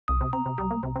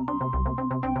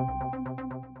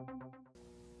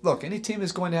Look, any team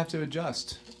is going to have to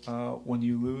adjust when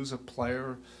you lose a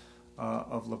player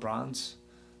of LeBron's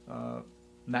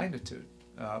magnitude.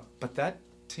 But that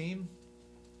team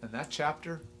and that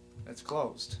chapter, it's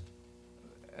closed.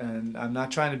 And I'm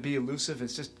not trying to be elusive.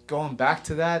 It's just going back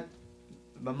to that.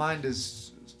 My mind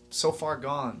is so far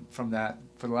gone from that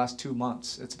for the last 2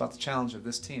 months. It's about the challenge of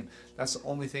this team. That's the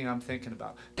only thing I'm thinking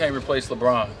about. Can't replace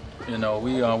LeBron. You know,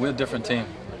 we're a different team.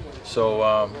 So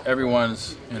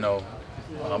everyone's,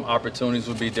 opportunities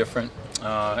would be different.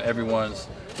 Everyone's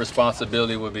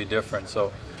responsibility would be different.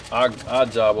 So our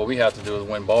job, what we have to do is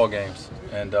win ball games,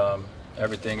 and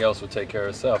everything else will take care of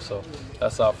itself. So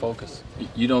that's our focus.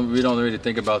 We don't really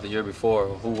think about the year before,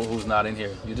 who's not in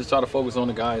here. You just try to focus on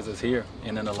the guys that's here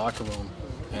and in the locker room,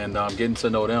 and getting to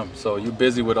know them. So you're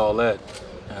busy with all that,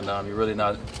 and you're really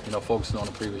not, focusing on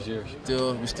the previous years.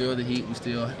 We're still the Heat. We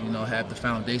still, have the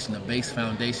foundation, the base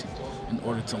foundation, in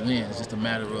order to win. It's just a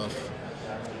matter of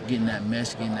getting that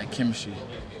mesh, getting that chemistry,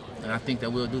 and I think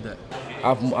that we'll do that.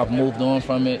 I've moved on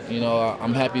from it.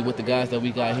 I'm happy with the guys that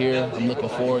we got here. I'm looking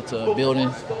forward to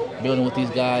building with these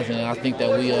guys, and I think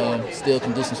that we still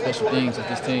can do some special things with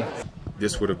this team.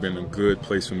 This would have been a good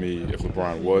place for me if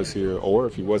LeBron was here or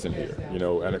if he wasn't here,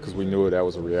 and because we knew that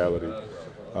was a reality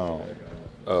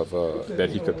of that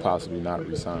he could possibly not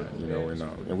resign,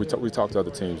 and we talked to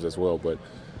other teams as well, but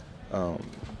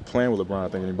playing with LeBron, I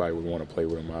think anybody would want to play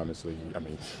with him, honestly. I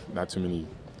mean, not too many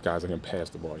guys like him pass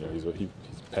the ball. He's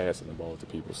passing the ball to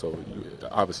people, so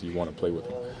obviously you want to play with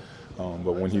him.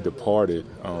 But when he departed,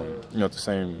 at the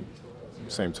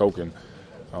same token,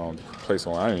 the place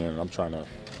on I am, I'm trying to,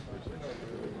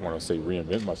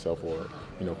 reinvent myself or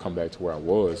come back to where I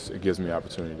was. It gives me the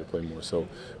opportunity to play more. So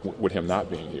with him not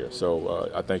being here,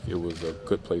 so I think it was a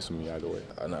good place for me either way.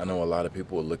 I know a lot of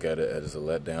people will look at it as a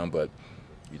letdown, but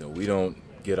we don't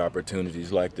get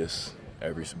opportunities like this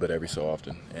every so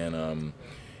often, and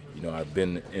I've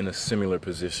been in a similar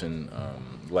position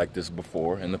like this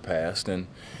before in the past, and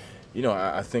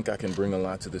I think I can bring a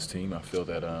lot to this team. I feel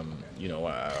that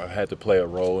I had to play a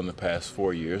role in the past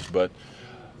 4 years, but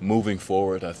moving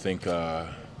forward, I think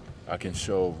I can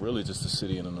show really just the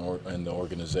city and the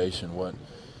organization what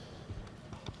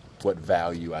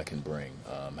value I can bring,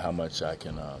 how much I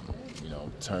can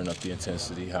turn up the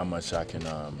intensity, how much I can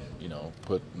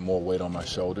put more weight on my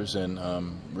shoulders, and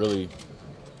really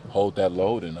hold that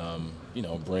load and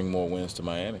bring more wins to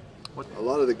Miami. A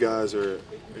lot of the guys are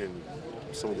in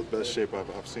some of the best shape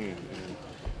I've seen,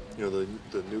 and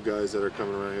the new guys that are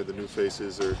coming around here, the new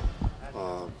faces, are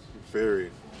very,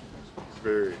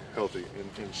 very healthy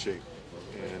in shape,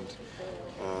 and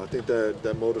I think that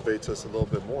motivates us a little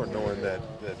bit more, knowing that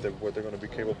what they're going to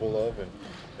be capable of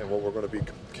and what we're going to be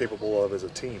capable of as a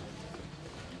team.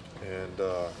 And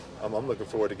I'm looking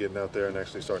forward to getting out there and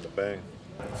actually starting to bang.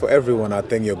 For everyone, I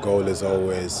think your goal is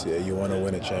always you want to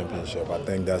win a championship. I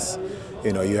think that's,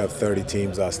 you have 30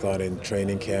 teams that start in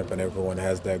training camp, and everyone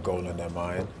has that goal in their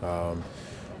mind.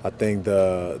 I think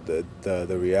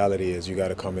the reality is you got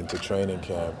to come into training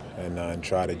camp and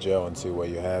try to gel and see what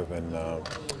you have. And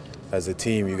as a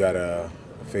team, you got to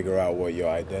figure out what your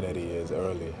identity is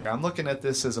early. I'm looking at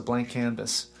this as a blank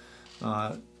canvas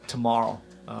tomorrow,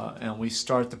 and we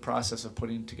start the process of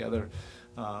putting together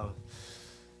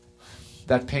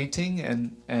that painting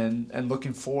and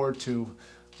looking forward to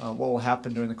what will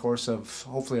happen during the course of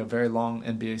hopefully a very long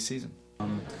NBA season.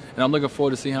 And I'm looking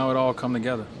forward to see how it all come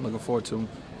together. I'm looking forward to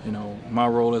my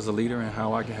role as a leader and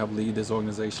how I can help lead this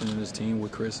organization and this team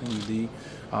with Chris and UD,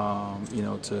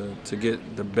 to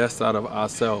get the best out of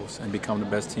ourselves and become the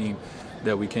best team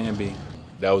that we can be.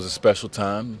 That was a special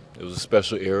time. It was a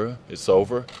special era. It's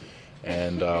over,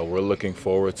 and we're looking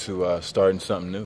forward to starting something new.